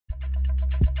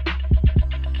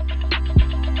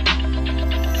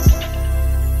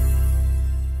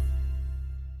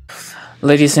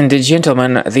Ladies and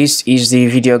gentlemen, this is the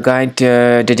video guide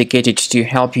dedicated to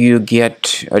help you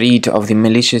get rid of the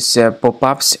malicious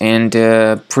pop-ups and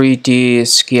pretty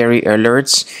scary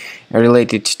alerts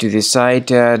related to the site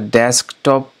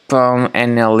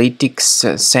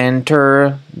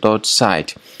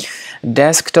Desktopanalyticscenter.site.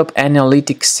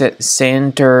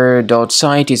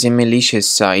 Desktopanalyticscenter.site is a malicious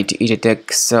site. It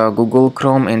attacks Google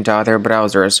Chrome and other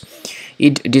browsers.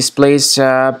 It displays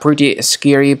pretty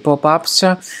scary pop-ups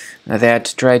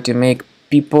that try to make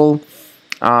people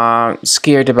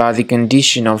scared about the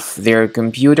condition of their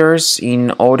computers in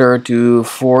order to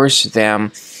force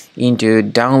them into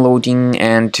downloading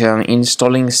and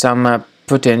installing some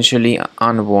potentially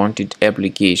unwanted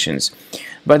applications.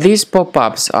 But these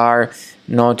pop-ups are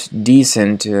not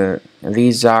decent.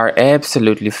 These are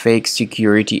absolutely fake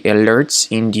security alerts,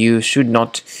 and you should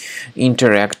not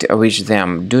interact with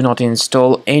them. Do not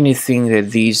install anything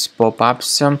that these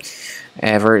pop-ups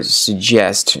ever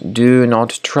suggest. Do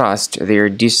not trust their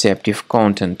deceptive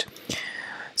content.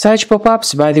 Such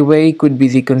pop-ups, by the way, could be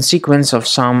the consequence of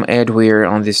some adware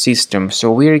on the system,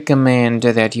 so we recommend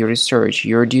that you research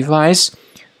your device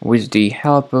with the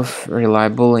help of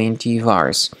reliable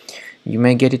antivirus. You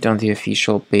may get it on the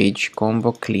official page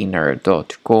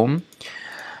combocleaner.com.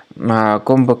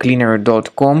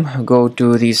 combocleaner.com. Go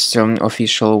to this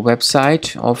official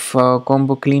website of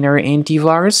Combo Cleaner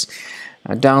Antivirus.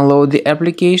 Download the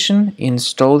application,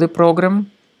 install the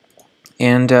program,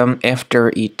 and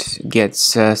after it gets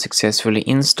successfully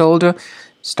installed,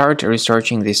 start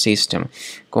researching the system.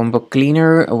 Combo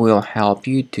Cleaner will help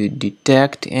you to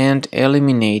detect and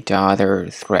eliminate other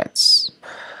threats.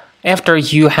 After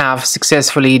you have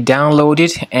successfully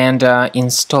downloaded and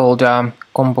installed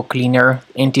Combo Cleaner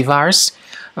Antivirus,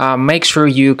 make sure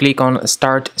you click on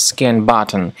Start Scan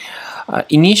button.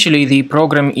 Initially, the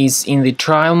program is in the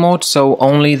trial mode, so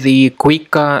only the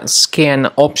quick scan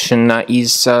option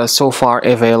is so far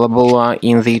available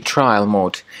in the trial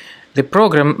mode. The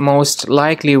program most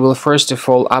likely will first of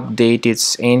all update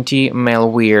its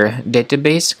anti-malware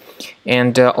database,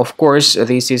 and of course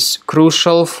this is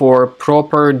crucial for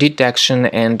proper detection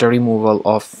and removal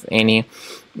of any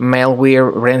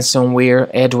malware, ransomware,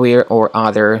 adware or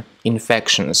other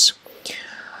infections.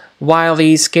 While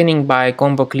the scanning by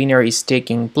Combo Cleaner is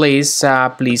taking place,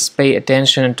 please pay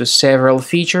attention to several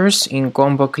features in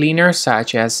Combo Cleaner,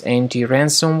 such as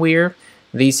anti-ransomware.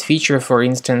 This feature, for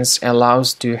instance,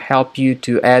 allows to help you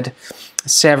to add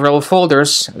several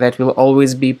folders that will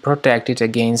always be protected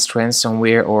against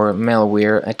ransomware or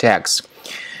malware attacks.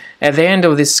 At the end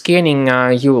of the scanning,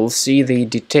 you will see the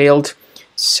detailed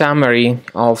summary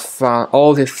of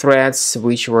all the threats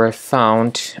which were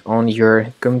found on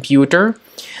your computer.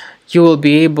 You will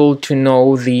be able to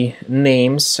know the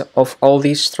names of all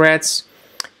these threats,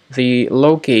 the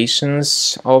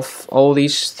locations of all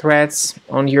these threats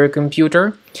on your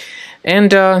computer,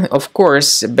 and of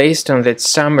course, based on that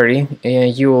summary,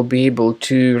 you will be able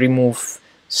to remove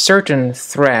certain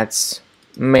threats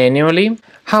manually.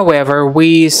 However,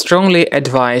 we strongly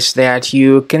advise that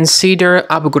you consider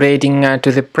upgrading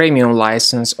to the premium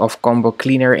license of Combo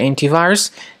Cleaner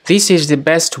Antivirus. This is the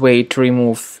best way to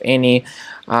remove any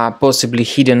possibly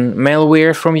hidden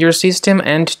malware from your system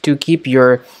and to keep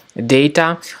your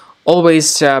data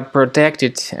always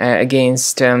protected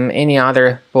against any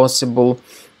other possible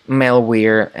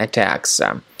malware attacks.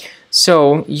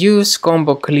 So use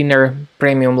Combo Cleaner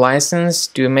Premium license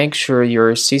to make sure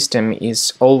your system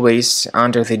is always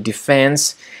under the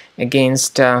defense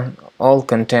against all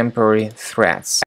contemporary threats.